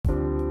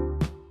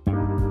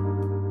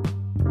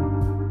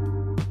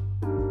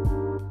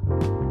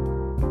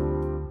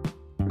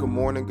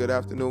morning, good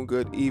afternoon,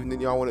 good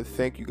evening. Y'all, want to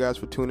thank you guys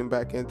for tuning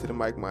back into the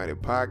Mike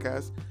Minded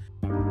Podcast.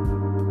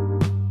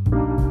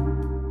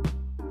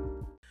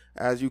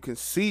 As you can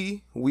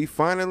see, we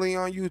finally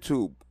on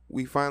YouTube.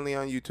 If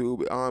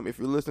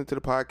you're listening to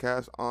the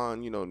podcast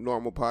on,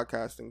 normal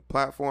podcasting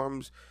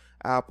platforms,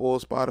 Apple,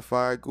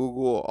 Spotify,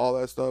 Google, all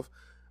that stuff,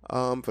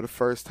 for the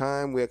first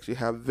time, we actually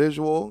have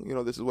visual.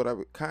 This is what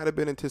I've kind of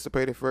been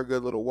anticipating for a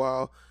good little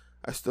while.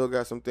 I still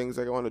got some things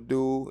I want to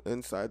do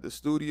inside the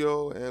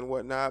studio and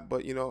whatnot,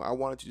 but I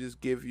wanted to just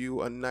give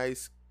you a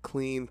nice,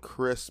 clean,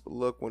 crisp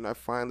look when I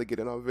finally get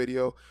it on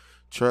video.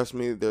 Trust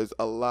me, there's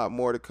a lot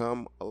more to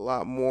come, a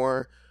lot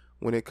more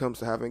when it comes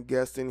to having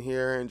guests in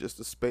here and just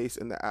the space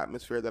and the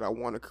atmosphere that I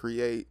want to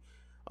create.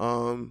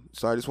 So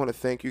I just want to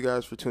thank you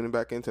guys for tuning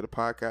back into the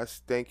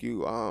podcast. Thank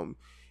you.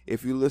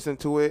 If you listen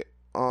to it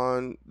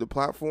on the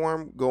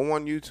platform, go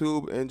on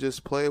YouTube and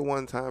just play it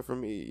one time for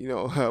me.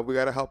 We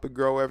got to help it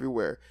grow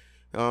everywhere.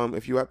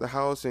 If you're at the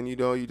house and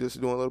you're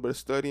just doing a little bit of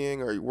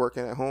studying or you're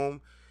working at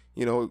home,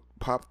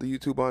 pop the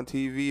YouTube on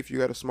TV if you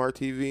got a smart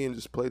TV and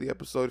just play the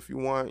episode if you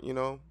want.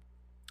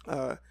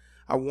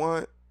 I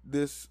want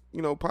this,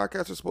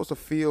 podcasts are supposed to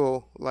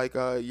feel like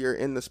you're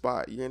in the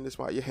spot.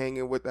 You're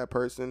hanging with that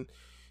person.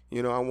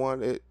 I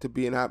want it to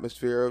be an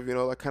atmosphere of,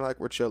 like kind of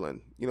like we're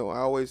chilling. I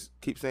always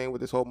keep saying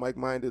with this whole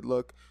Mike-minded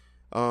look,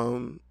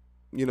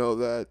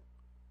 that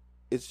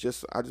it's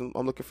just I'm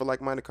looking for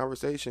like-minded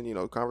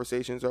conversation.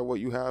 Conversations are what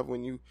you have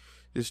when you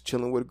just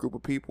chilling with a group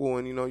of people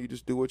and you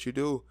just do what you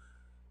do.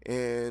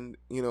 And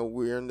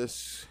we're in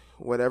this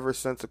whatever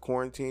sense of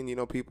quarantine.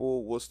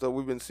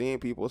 We've been seeing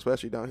people,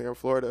 especially down here in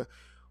Florida.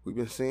 We've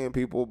been seeing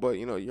people, but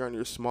you're in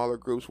your smaller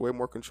groups, way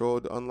more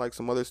controlled, unlike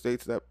some other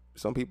states that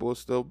some people have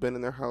still been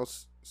in their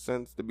house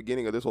since the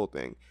beginning of this whole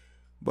thing.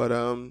 But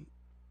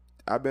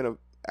I've been an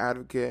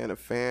advocate and a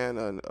fan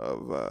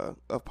of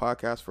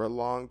podcasts for a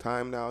long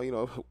time now.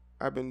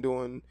 I've been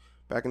doing,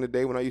 back in the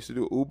day when I used to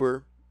do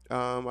Uber,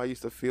 I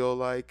used to feel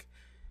like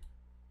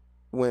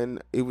when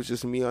it was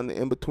just me on the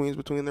in-betweens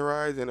between the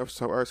rides, and if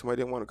somebody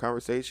didn't want a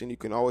conversation, you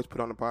can always put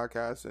on a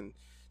podcast and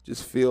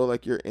just feel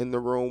like you're in the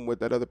room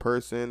with that other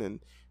person and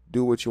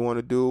do what you want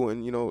to do.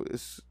 And,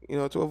 it's,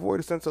 to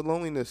avoid a sense of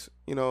loneliness.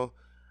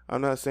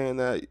 I'm not saying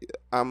that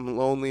I'm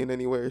lonely in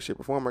any way or shape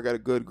or form. I got a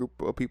good group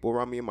of people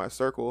around me in my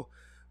circle.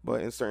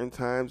 But in certain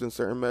times and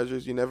certain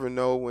measures, you never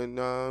know when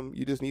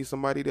you just need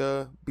somebody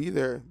to be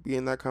there, be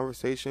in that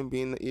conversation,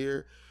 be in the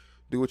ear,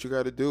 do what you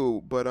got to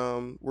do. But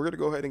we're going to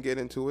go ahead and get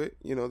into it.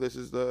 This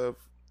is the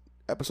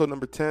episode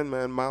number 10,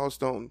 man,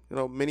 milestone.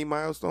 Mini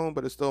milestone,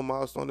 but it's still a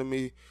milestone to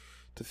me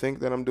to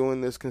think that I'm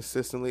doing this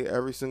consistently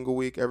every single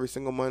week, every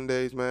single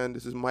Mondays, man.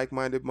 This is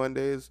Mike-minded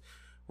Mondays.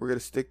 We're going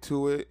to stick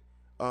to it.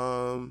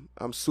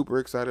 I'm super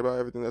excited about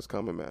everything that's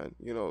coming, man.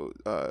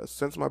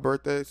 Since my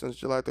birthday, since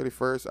July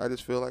 31st, I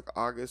just feel like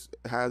August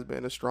has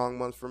been a strong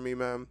month for me,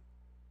 man.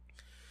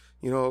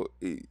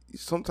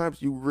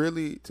 Sometimes you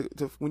really,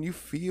 when you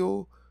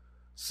feel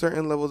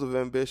certain levels of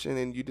ambition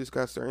and you just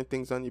got certain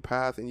things on your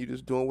path and you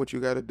just doing what you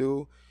got to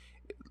do,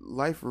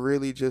 life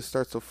really just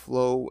starts to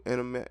flow in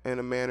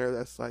a manner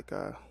that's like,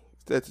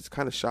 that's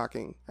kind of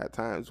shocking at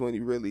times when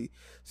you really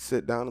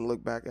sit down and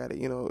look back at it.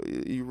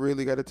 You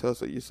really got to tell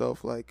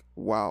yourself, like,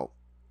 wow,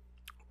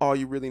 all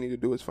you really need to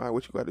do is find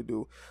what you got to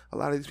do. A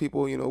lot of these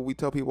people, we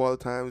tell people all the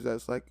time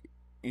that's like,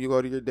 you go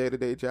to your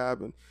day-to-day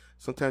job and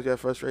sometimes you have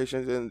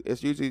frustrations and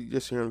it's usually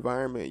just your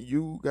environment.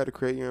 You got to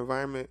create your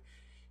environment.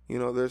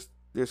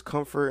 There's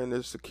comfort and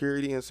there's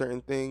security in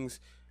certain things,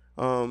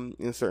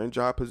 in certain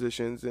job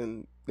positions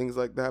and things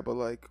like that. But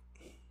like,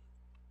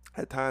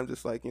 at times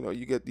it's like,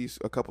 you get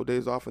a couple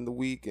days off in the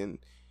week and,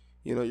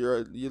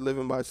 you're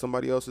living by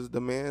somebody else's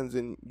demands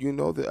and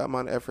the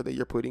amount of effort that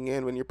you're putting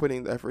in when you're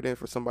putting the effort in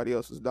for somebody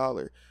else's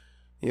dollar.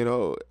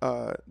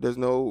 There's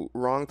no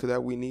wrong to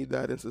that. We need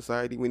that in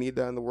society. We need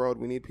that in the world.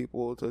 We need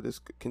people to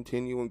just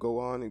continue and go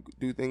on and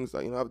do things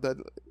like, I've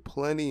done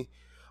plenty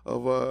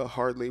of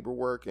hard labor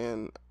work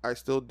and I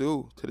still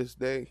do to this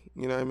day.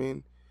 You know what I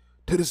mean?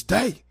 To this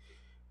day.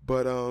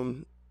 But,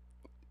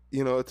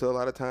 it's a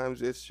lot of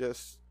times it's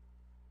just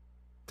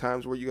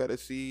times where you got to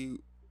see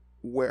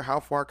how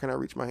far can I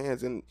reach my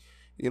hands, and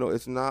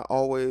it's not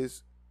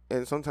always,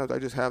 and sometimes I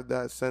just have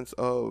that sense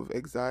of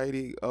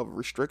anxiety of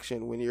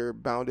restriction when you're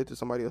bounded to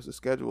somebody else's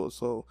schedule.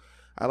 So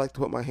I like to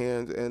put my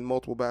hands in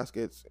multiple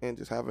baskets and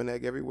just have an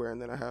egg everywhere,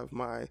 and then I have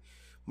my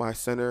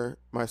center,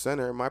 my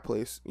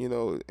place,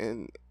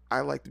 and I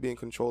like to be in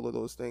control of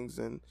those things.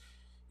 And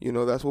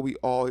that's what we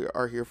all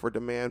are here for,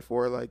 demand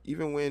for. Like,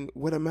 even when,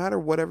 no matter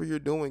whatever you're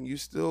doing, you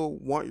still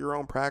want your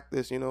own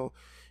practice.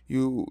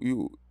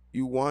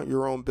 You want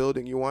your own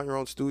building, you want your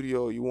own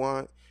studio, you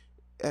want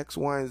X,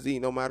 Y, and Z.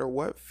 No matter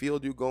what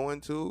field you go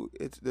into,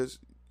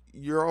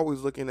 you're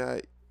always looking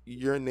at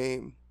your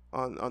name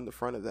on the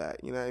front of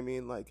that. You know what I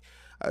mean? Like,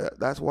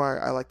 that's why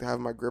I like to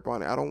have my grip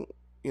on it. I don't,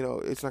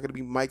 it's not going to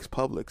be Mike's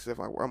Publix if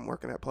I'm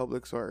working at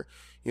Publix, or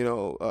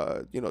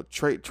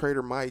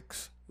Trader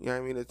Mike's. You know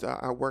what I mean?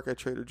 I work at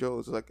Trader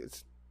Joe's. Like,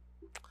 it's,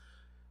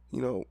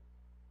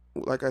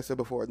 like I said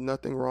before,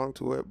 nothing wrong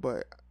to it,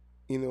 but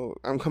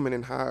I'm coming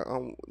in hot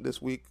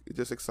this week.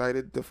 Just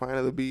excited to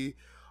finally be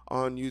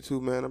on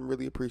YouTube, man. I'm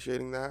really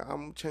appreciating that. I'm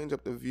gonna change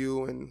up the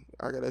view, and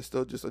I gotta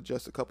still just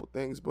adjust a couple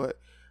things, but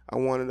I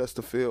wanted us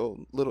to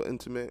feel a little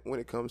intimate when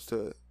it comes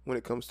to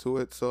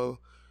it. So,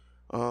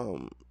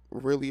 um,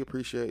 really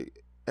appreciate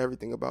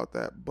everything about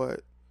that.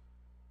 But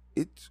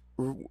it's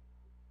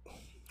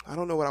I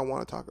don't know what I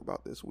want to talk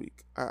about this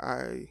week.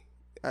 I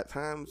at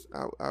times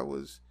I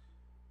was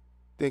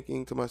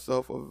thinking to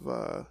myself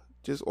of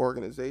just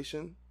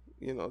organization,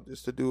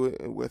 just to do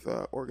it with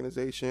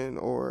organization,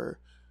 or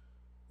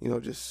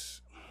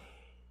just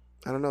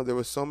I don't know. There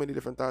was so many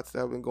different thoughts that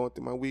have been going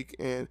through my week,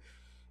 and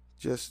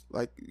just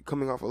like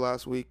coming off of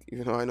last week,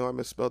 I know I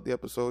misspelled the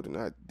episode, and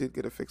I did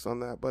get a fix on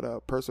that.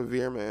 But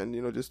persevere, man.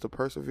 Just to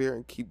persevere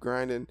and keep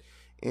grinding,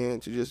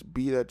 and to just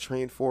be that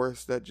trained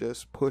force that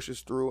just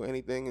pushes through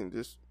anything and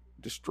just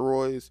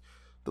destroys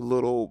the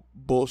little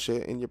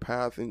bullshit in your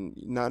path, and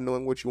not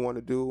knowing what you want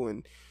to do,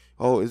 and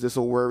oh, is this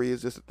a worry?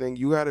 Is this a thing?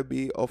 You got to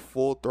be a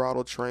full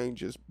throttle train,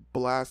 just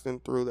blasting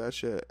through that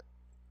shit.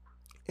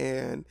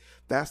 And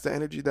that's the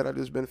energy that I've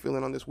just been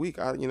feeling on this week.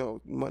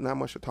 Not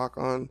much to talk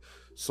on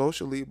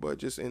socially, but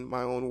just in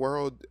my own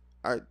world,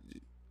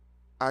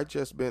 I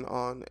just been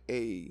on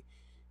a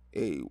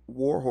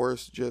war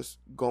horse, just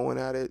going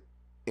at it.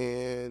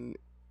 And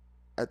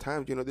at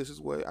times, this is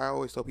what I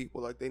always tell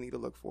people, like, they need to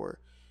look for.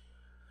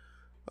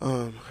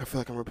 I feel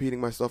like I'm repeating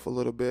myself a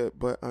little bit,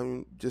 but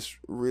I'm just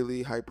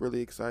really hype,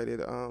 really excited.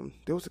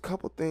 There was a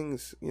couple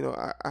things,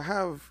 I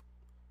have.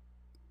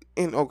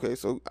 And okay,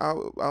 so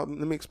I'll let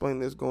me explain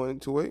this going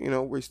into it.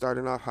 We're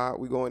starting off hot.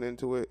 We going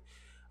into it.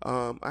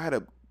 I had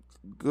a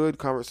good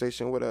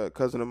conversation with a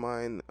cousin of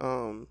mine.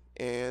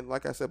 And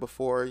like I said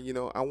before,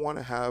 I want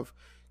to have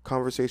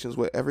conversations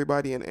with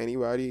everybody and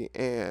anybody,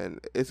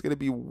 and it's gonna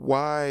be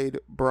wide,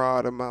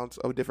 broad amounts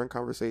of different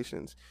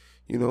conversations.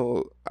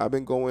 I've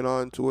been going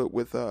on to it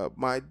with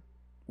my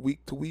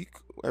week to week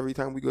every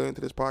time we go into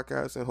this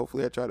podcast, and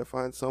hopefully I try to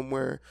find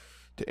somewhere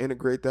to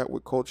integrate that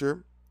with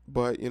culture.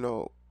 But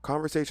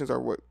conversations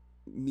are what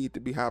need to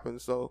be happening.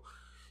 So,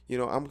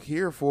 I'm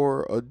here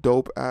for a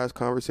dope ass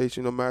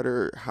conversation, no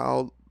matter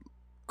how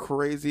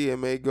crazy it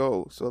may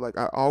go. So, like,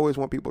 I always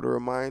want people to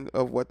remind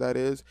of what that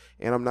is,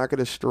 and I'm not going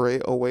to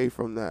stray away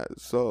from that.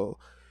 So,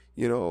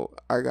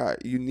 I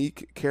got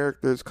unique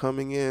characters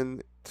coming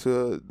in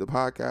to the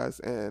podcast,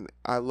 and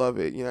I love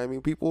it. I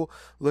mean, people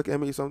look at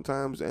me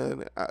sometimes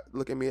and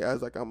look at me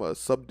as like I'm a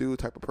subdued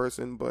type of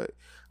person, but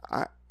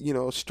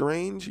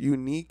strange,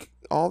 unique,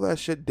 all that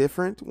shit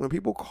different. When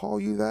people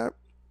call you that,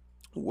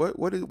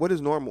 what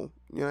is normal?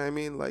 You know what I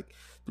mean? Like,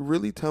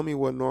 really tell me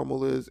what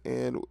normal is,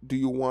 and do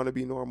you want to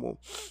be normal?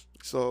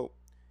 So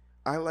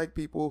I like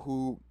people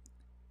who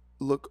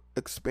look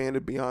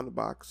expanded beyond the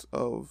box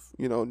of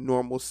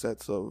normal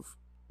sets of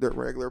their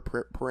regular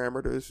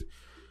parameters,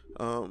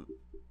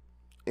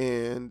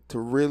 and to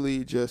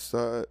really just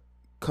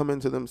come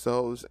into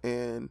themselves,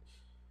 and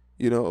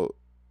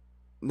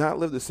not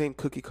live the same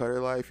cookie cutter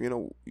life.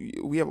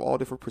 We have all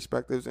different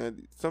perspectives,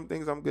 and some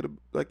things I'm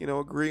gonna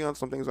agree on,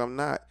 some things I'm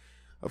not.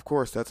 Of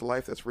course, that's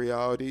life, that's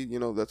reality,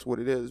 that's what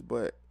it is.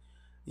 But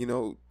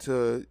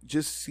to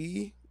just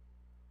see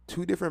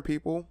two different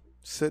people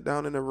sit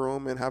down in a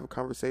room and have a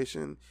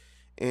conversation,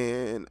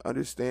 and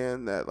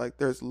understand that, like,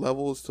 there's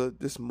levels to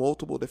this,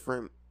 multiple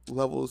different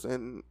levels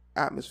and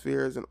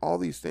atmospheres and all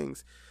these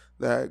things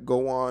that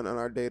go on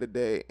our day to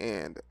day,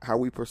 and how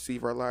we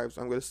perceive our lives.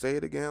 I'm going to say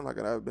it again, like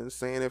I've been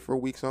saying it for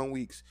weeks on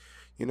weeks.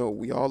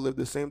 We all live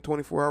the same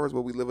 24 hours,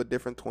 but we live a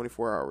different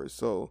 24 hours.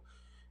 So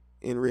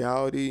in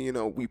reality,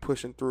 we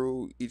pushing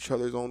through each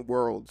other's own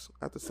worlds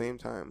at the same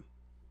time.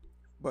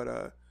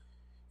 But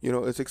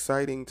it's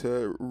exciting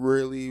to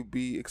really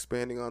be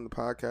expanding on the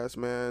podcast,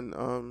 man.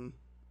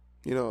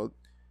 You know,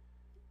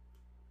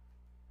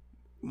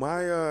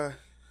 my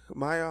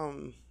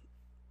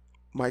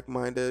Mike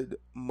Minded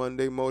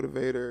Monday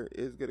motivator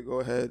is gonna go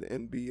ahead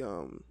and be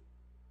let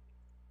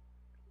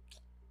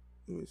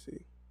me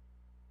see.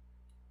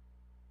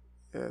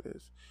 Yeah, it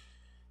is.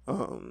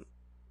 Um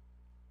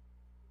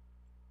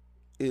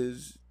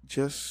is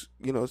just,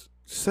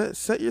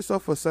 set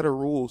yourself a set of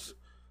rules.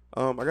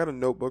 I got a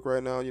notebook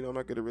right now, I'm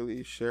not gonna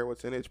really share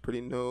what's in it. It's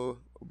pretty new,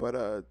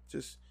 but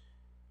just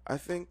I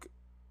think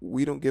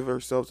we don't give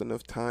ourselves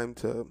enough time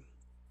to,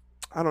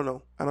 I don't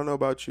know. I don't know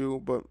about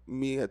you, but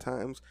me at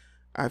times,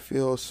 I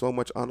feel so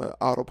much on an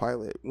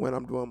autopilot when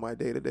I'm doing my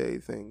day to day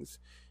things.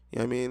 You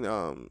know what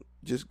I mean?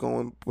 Just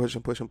going,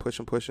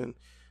 pushing,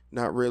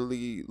 not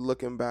really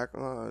looking back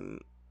on,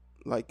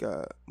 like,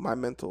 my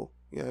mental.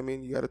 You know what I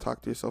mean? You got to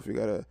talk to yourself. You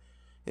got to,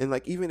 and,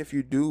 like, even if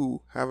you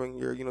do having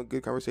your,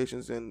 good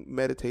conversations and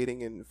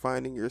meditating and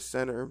finding your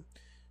center,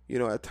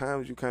 at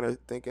times you kind of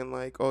thinking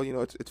like, oh,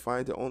 it's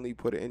fine to only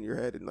put it in your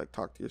head and, like,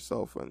 talk to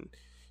yourself and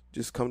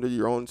just come to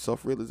your own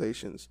self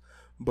realizations.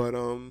 But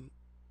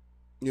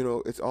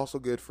it's also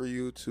good for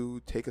you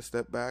to take a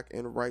step back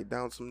and write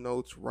down some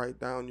notes, write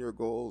down your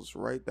goals,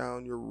 write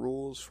down your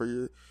rules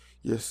for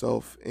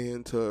yourself,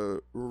 and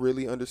to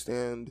really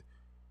understand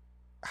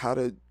how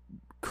to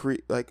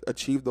create, like,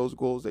 achieve those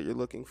goals that you're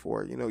looking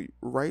for.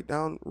 Write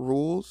down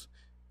rules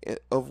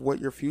of what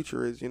your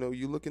future is.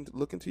 You look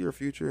into your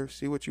future,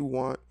 see what you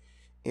want,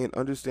 and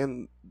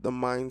understand the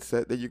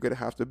mindset that you're gonna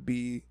have to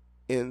be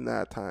in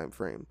that time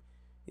frame.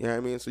 You know what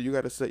I mean? So you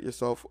got to set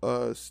yourself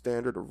a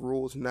standard of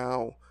rules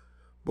now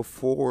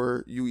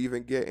before you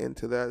even get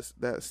into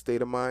that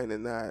state of mind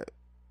and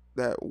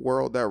that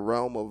world, that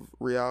realm of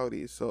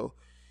reality. So,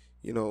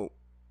 you know,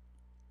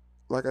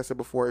 like I said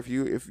before, if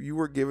you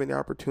were given the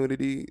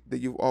opportunity that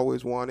you've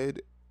always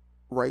wanted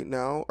right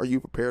now, are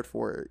you prepared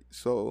for it?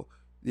 So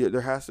yeah,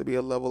 there has to be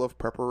a level of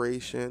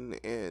preparation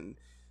and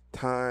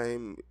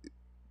time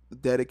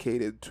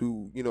dedicated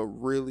to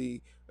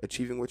really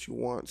achieving what you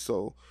want.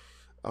 So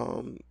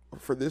um,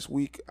 for this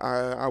week,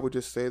 I would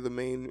just say the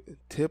main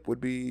tip would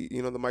be,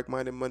 the Mike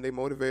Minded Monday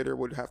motivator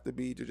would have to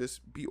be to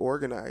just be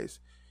organized,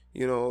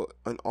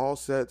 on all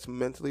sets,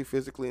 mentally,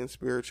 physically, and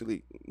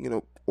spiritually.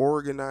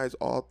 Organize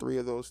all three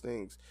of those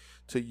things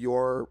to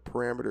your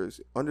parameters.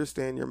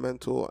 Understand your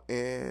mental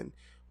and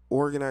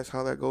organize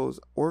how that goes.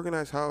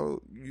 Organize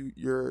how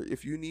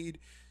if you need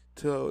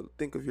to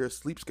think of your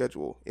sleep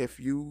schedule. If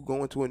you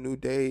go into a new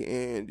day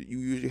and you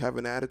usually have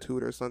an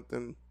attitude or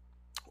something,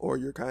 or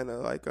you're kind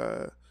of like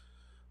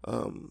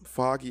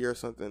foggy or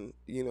something,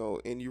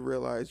 and you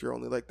realize you're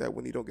only like that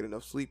when you don't get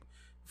enough sleep.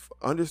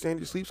 Understand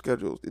your sleep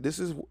schedules.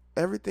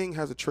 Everything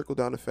has a trickle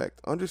down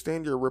effect.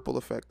 Understand your ripple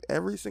effect.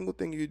 Every single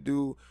thing you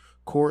do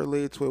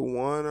correlates with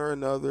one or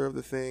another of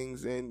the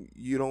things, and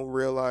you don't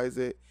realize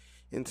it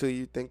until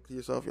you think to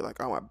yourself, you're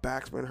like, oh, my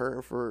back's been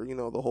hurting for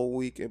the whole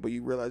week, but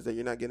you realize that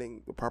you're not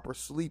getting the proper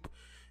sleep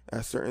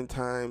at certain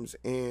times,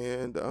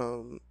 and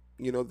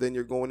then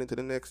you're going into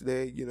the next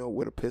day,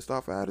 with a pissed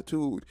off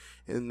attitude,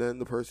 and then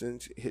the person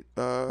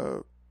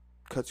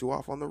cuts you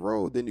off on the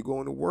road. Then you go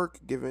into work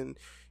giving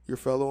your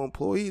fellow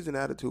employees an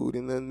attitude,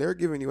 and then they're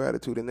giving you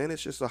attitude, and then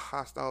it's just a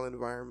hostile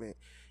environment,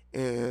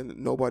 and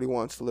nobody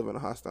wants to live in a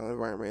hostile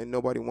environment, and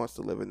nobody wants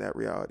to live in that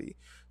reality.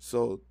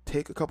 So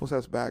take a couple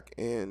steps back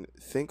and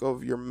think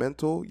of your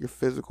mental, your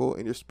physical,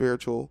 and your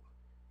spiritual,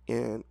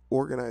 and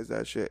organize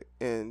that shit,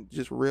 and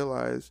just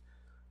realize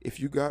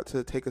if you got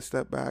to take a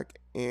step back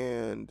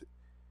and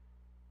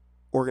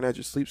organize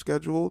your sleep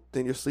schedule,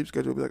 then your sleep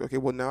schedule will be like, okay,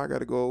 well, now I got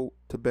to go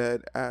to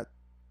bed at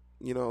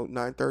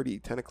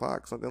 9:30, 10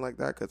 o'clock, something like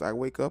that, because I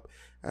wake up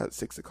at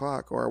 6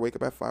 o'clock, or I wake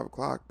up at 5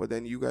 o'clock. But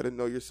then you got to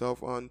know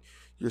yourself on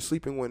your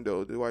sleeping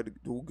window. Do I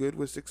do good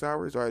with 6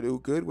 hours? Do I do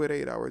good with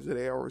 8 hours? Is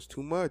 8 hours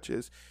too much?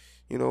 Is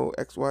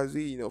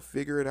XYZ?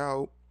 Figure it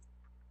out,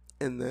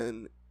 and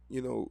then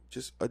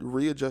just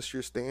readjust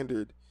your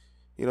standard.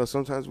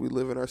 Sometimes we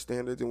live in our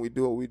standards and we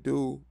do what we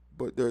do,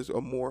 but there's a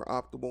more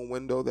optimal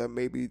window that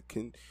maybe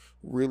can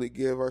really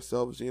give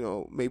ourselves,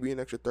 maybe an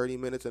extra 30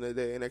 minutes in a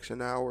day, an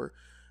extra hour.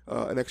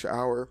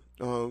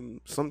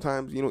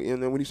 Sometimes,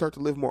 and then when you start to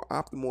live more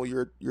optimal,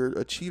 you're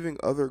achieving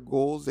other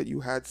goals that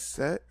you had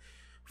set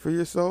for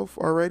yourself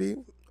already.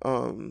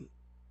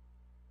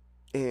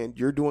 And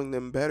you're doing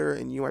them better,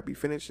 and you might be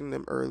finishing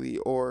them early,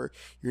 or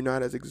you're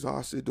not as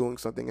exhausted doing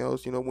something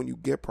else. When you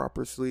get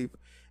proper sleep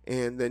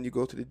and then you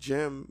go to the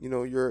gym,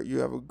 you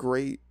have a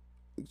great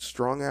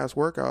strong ass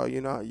workout.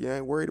 You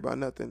ain't worried about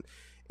nothing.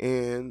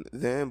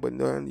 But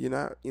then you're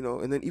not,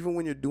 and then even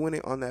when you're doing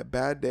it on that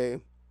bad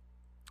day,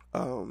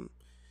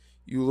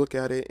 you look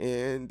at it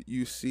and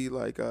you see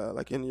like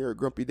in your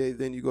grumpy day,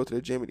 then you go to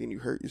the gym and then you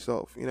hurt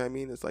yourself. You know what I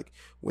mean? It's like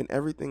when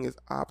everything is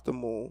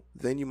optimal,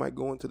 then you might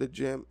go into the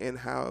gym and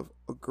have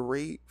a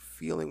great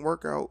feeling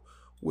workout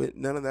with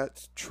none of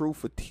that true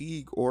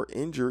fatigue or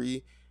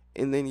injury,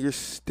 and then you're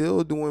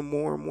still doing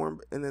more and more,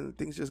 and then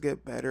things just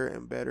get better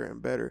and better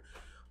and better.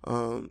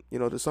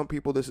 To some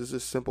people this is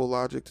just simple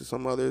logic. To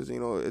some others,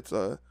 it's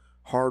a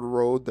hard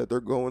road that they're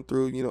going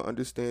through.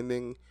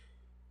 Understanding,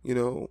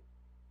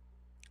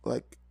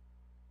 like,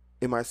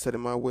 am I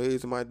setting my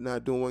ways? Am I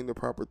not doing the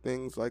proper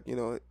things? Like,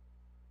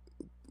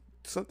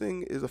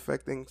 something is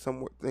affecting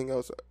something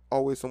else,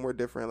 always somewhere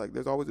different. Like,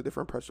 there's always a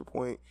different pressure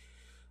point,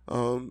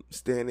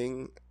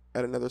 standing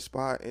at another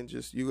spot, and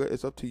just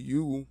it's up to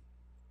you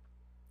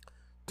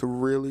to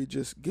really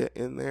just get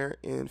in there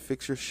and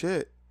fix your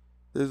shit.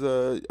 There's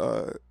a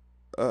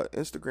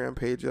Instagram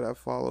page that I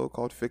follow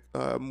called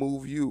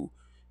Move You,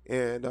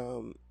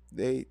 and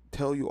they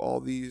tell you all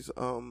these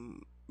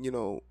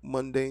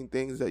mundane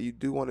things that you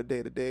do on a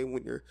day-to-day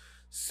when you're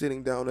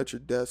sitting down at your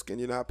desk and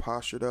you're not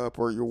postured up,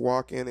 or you're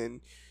walking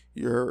and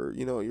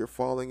you're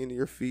falling into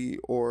your feet,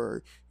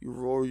 or you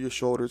roll your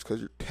shoulders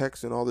because you're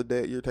texting all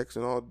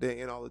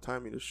day and all the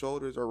time, and your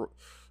shoulders are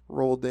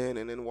rolled in,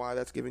 and then why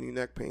that's giving you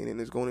neck pain,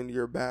 and it's going into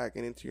your back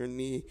and into your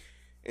knee,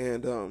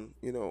 and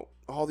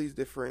all these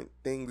different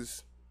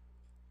things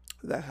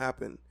that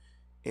happen.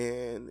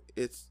 And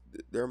it's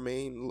their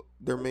main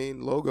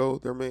logo,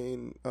 their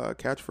main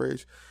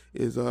catchphrase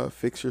is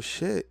fix your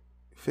shit.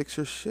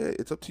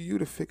 It's up to you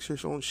to fix your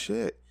own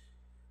shit.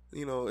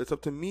 It's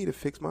up to me to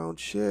fix my own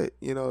shit.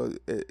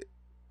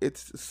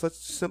 It's such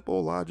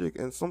simple logic,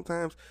 and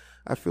sometimes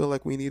I feel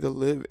like we need to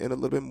live in a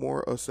little bit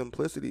more of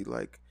simplicity.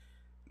 Like,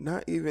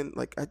 not even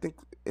like, I think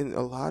in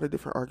a lot of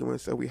different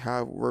arguments that we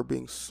have, we're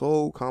being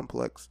so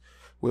complex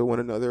with one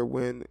another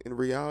when in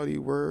reality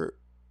we're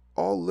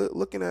all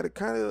looking at it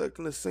kind of like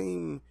in the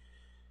same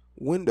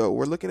window.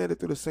 We're looking at it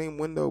through the same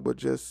window, but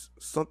just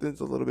something's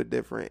a little bit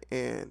different.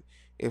 And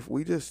if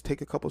we just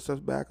take a couple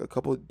steps back, a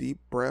couple of deep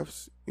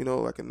breaths,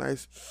 like a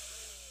nice,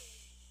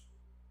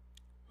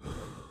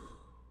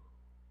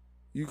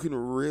 you can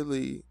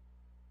really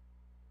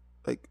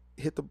like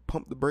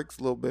pump the brakes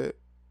a little bit.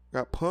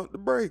 Got pump the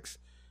brakes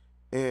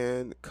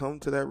and come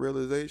to that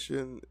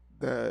realization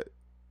that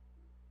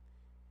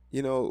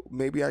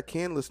maybe I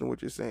can listen to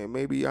what you're saying.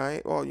 Maybe I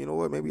ain't. Oh, you know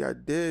what? Maybe I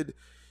did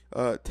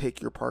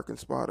take your parking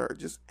spot or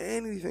just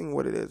anything.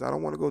 What it is, I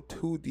don't want to go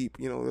too deep.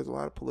 There's a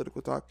lot of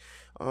political talk.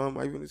 I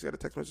even just got a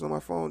text message on my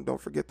phone.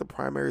 Don't forget the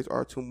primaries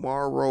are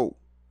tomorrow.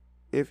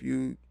 Let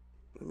me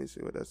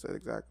see what that said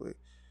exactly.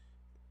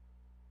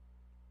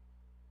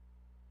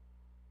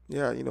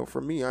 Yeah,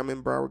 for me, I'm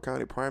in Broward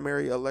County.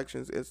 Primary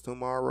elections is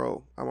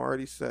tomorrow. I'm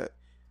already set.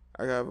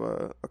 I have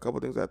a couple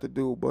things I have to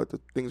do, but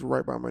the things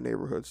right by my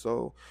neighborhood.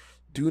 So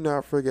do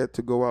not forget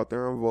to go out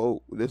there and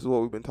vote. This is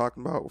what we've been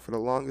talking about for the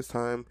longest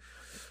time.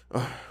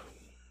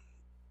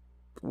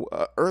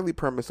 Early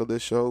premise of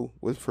this show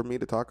was for me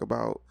to talk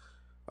about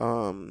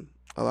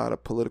a lot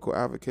of political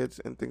advocates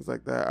and things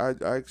like that.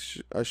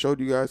 I showed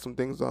you guys some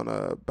things on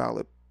a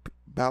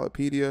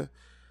Ballotpedia.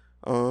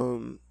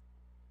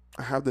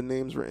 I have the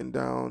names written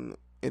down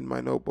in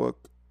my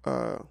notebook,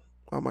 on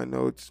my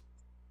notes,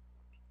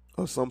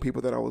 of some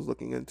people that I was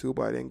looking into,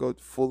 but I didn't go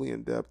fully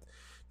in depth.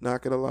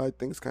 Not gonna lie,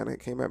 things kind of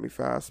came at me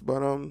fast,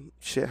 but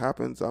shit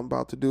happens. I'm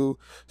about to do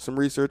some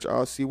research.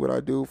 I'll see what I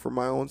do for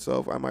my own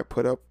self. I might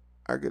put up.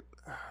 I get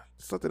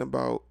something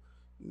about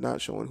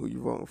not showing who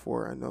you're voting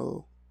for. I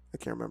know I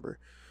can't remember,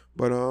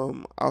 but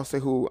I'll say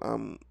who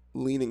I'm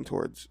leaning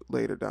towards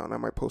later down. I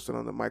might post it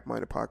on the Mike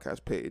Minded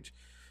podcast page.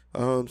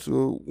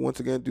 So once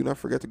again, do not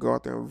forget to go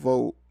out there and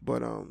vote.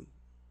 But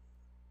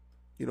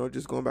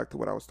just going back to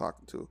what I was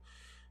talking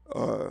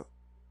to,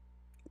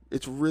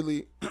 it's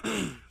really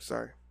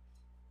sorry.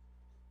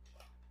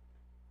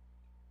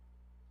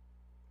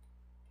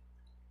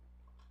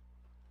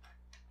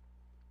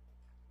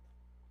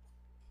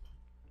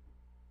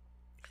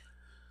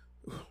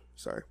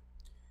 Sorry.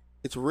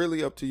 It's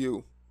really up to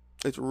you.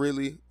 It's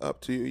really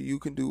up to you. You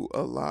can do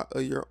a lot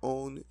of your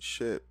own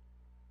shit.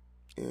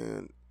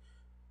 And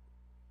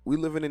we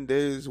living in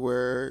days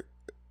where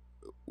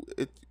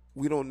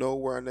we don't know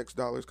where our next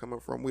dollar is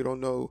coming from. We don't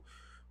know,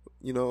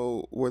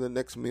 where the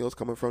next meal is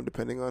coming from,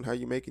 depending on how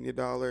you're making your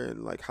dollar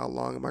and like how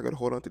long am I going to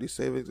hold on to these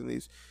savings in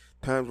these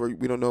times where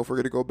we don't know if we're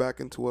going to go back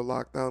into a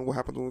lockdown. What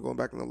happens when we're going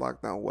back into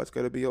lockdown? What's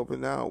going to be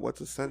open now?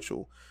 What's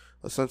essential?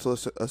 Essential.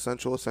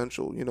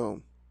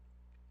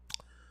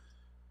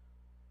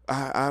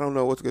 I don't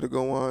know what's going to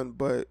go on,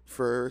 but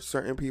for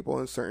certain people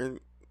in certain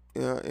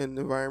in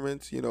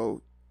environments,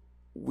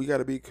 we got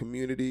to be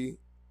community.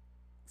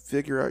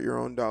 Figure out your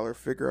own dollar.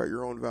 Figure out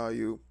your own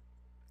value.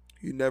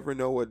 You never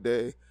know what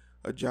day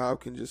a job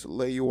can just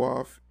lay you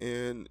off,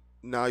 and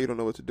now you don't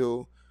know what to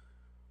do.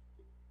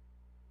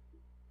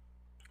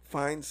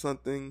 Find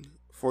something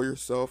for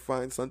yourself.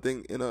 Find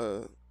something in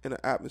an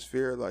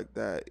atmosphere like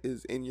that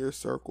is in your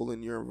circle,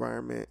 in your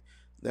environment,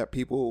 that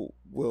people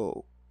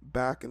will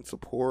back and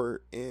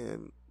support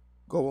and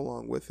go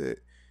along with it.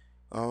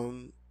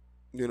 Um,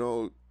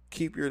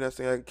 keep your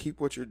nesting egg,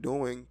 keep what you're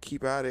doing,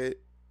 keep at it.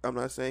 I'm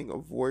not saying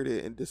avoid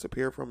it and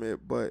disappear from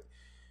it, but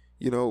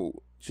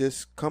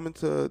just come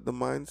into the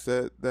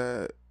mindset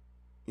that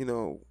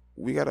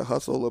we got to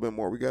hustle a little bit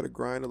more. We got to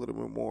grind a little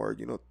bit more.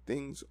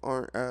 Things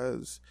aren't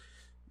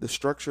the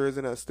structure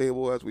isn't as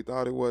stable as we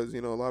thought it was. A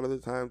lot of the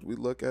times we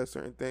look at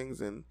certain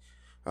things and,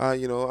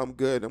 I'm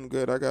good.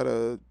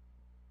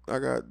 I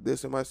got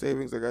this in my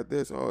savings. I got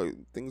this. Oh,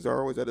 things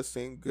are always at the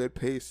same good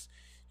pace.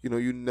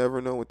 You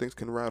never know when things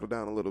can rattle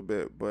down a little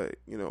bit, but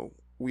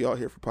we all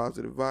here for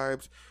positive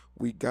vibes.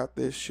 We got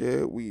this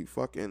shit. We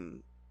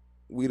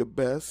the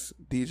best.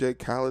 DJ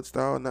Khaled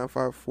style,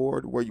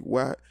 954. Where you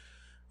at?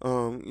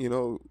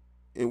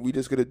 And we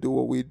just gonna do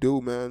what we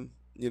do, man.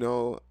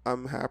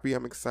 I'm happy.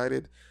 I'm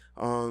excited.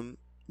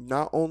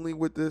 Not only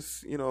with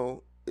this,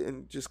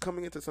 and just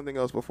coming into something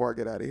else before I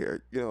get out of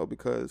here,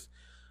 because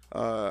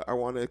I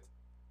want to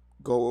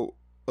go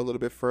a little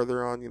bit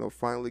further on,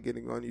 finally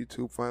getting on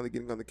YouTube, finally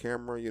getting on the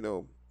camera.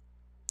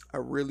 I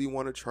really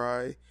want to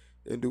try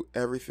and do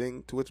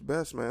everything to its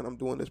best, man. I'm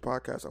doing this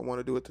podcast. I want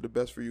to do it to the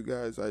best for you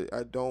guys.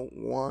 I don't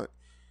want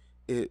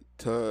it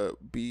to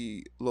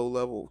be low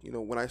level.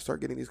 When I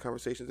start getting these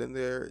conversations in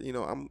there,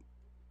 I'm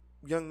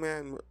young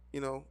man,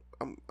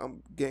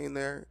 I'm getting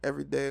there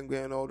every day. I'm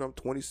getting older. I'm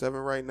 27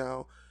 right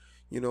now.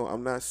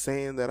 I'm not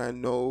saying that I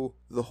know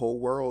the whole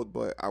world,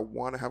 but I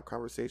want to have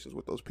conversations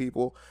with those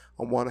people.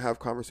 I want to have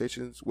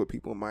conversations with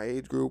people in my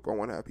age group. I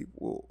want to have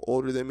people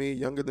older than me,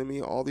 younger than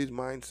me, all these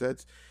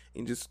mindsets,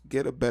 and just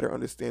get a better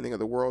understanding of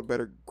the world,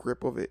 better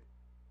grip of it.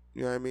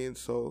 You know what I mean?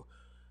 So,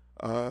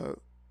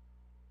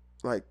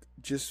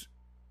 just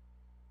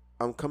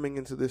I'm coming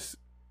into this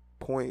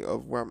point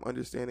of where I'm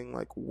understanding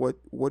like what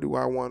do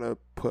I want to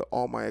put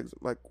all my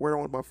like where do I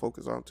want my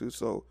focus onto.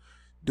 So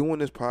doing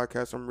this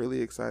podcast, I'm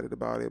really excited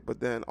about it. But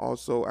then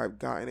also I've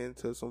gotten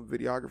into some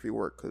videography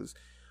work because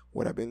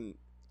what I've been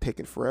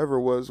taking forever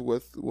was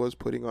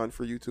putting on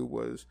for YouTube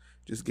was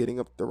just getting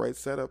up the right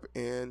setup,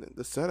 and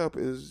the setup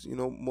is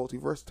multi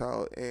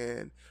versatile,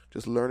 and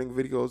just learning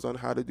videos on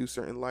how to do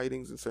certain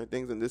lightings and certain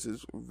things. And this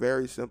is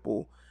very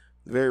simple,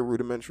 very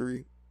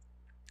rudimentary.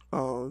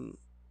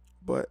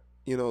 But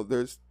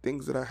there's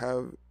things that I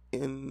have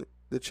in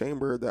the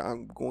chamber that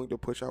I'm going to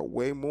push out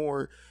way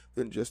more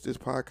than just this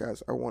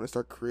podcast. I want to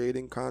start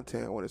creating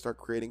content. I want to start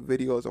creating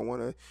videos. I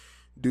want to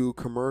do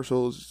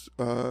commercials,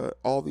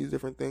 all these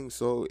different things.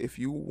 So if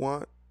you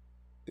want,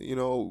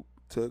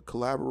 to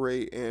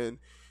collaborate and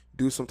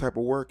do some type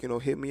of work,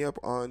 hit me up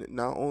on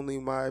not only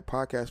my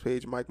podcast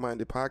page, Mike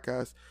Minded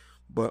Podcast,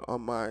 but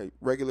on my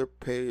regular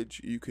page,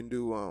 you can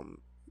do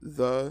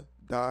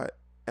the.mi.real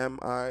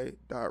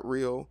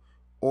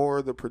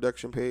or the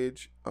production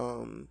page.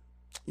 I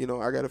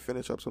got to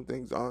finish up some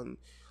things on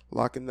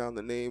locking down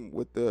the name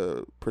with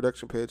the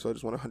production page, so I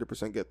just want to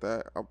 100% get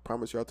that. I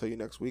promise you I'll tell you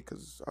next week,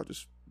 because I'll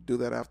just do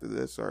that after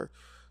this or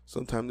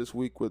sometime this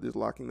week with just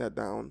locking that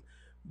down.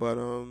 But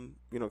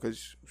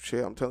because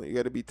shit, I'm telling you, you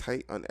got to be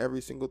tight on every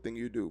single thing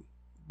you do.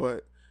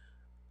 But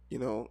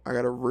I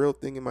got a real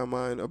thing in my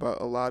mind about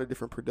a lot of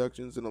different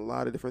productions and a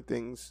lot of different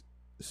things.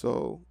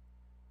 So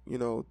I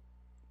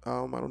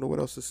don't know what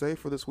else to say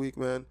for this week,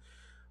 man.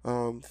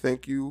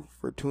 Thank you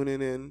for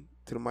tuning in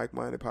to the Mike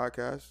Minded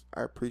Podcast.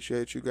 I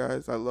appreciate you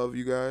guys. I love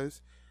you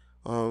guys.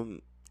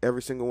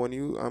 Every single one of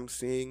you. I'm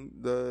seeing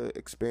the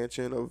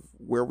expansion of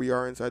where we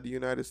are inside the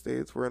United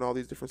States. We're in all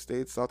these different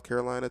states: South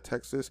Carolina,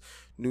 Texas,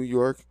 New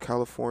York,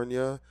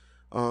 California.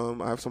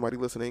 I have somebody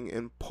listening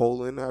in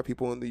Poland. I have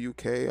people in the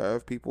UK. I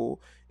have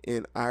people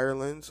in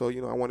Ireland. So,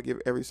 I want to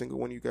give every single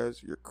one of you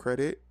guys your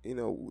credit.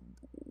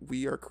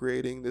 We are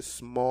creating this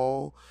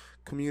small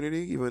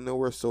community, even though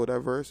we're so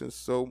diverse and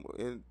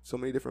in so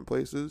many different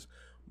places.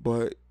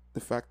 But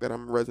the fact that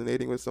I'm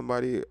resonating with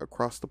somebody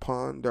across the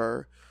pond,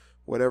 or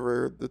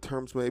whatever the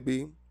terms may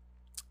be,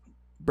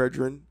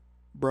 brethren,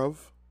 bruv,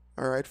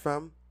 all right,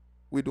 fam,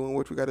 we doing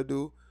what we got to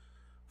do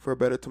for a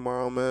better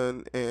tomorrow,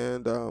 man.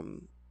 And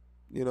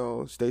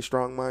stay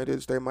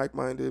strong-minded, stay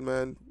Mike-minded,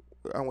 man.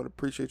 I want to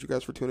appreciate you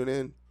guys for tuning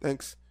in.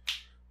 Thanks.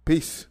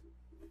 Peace.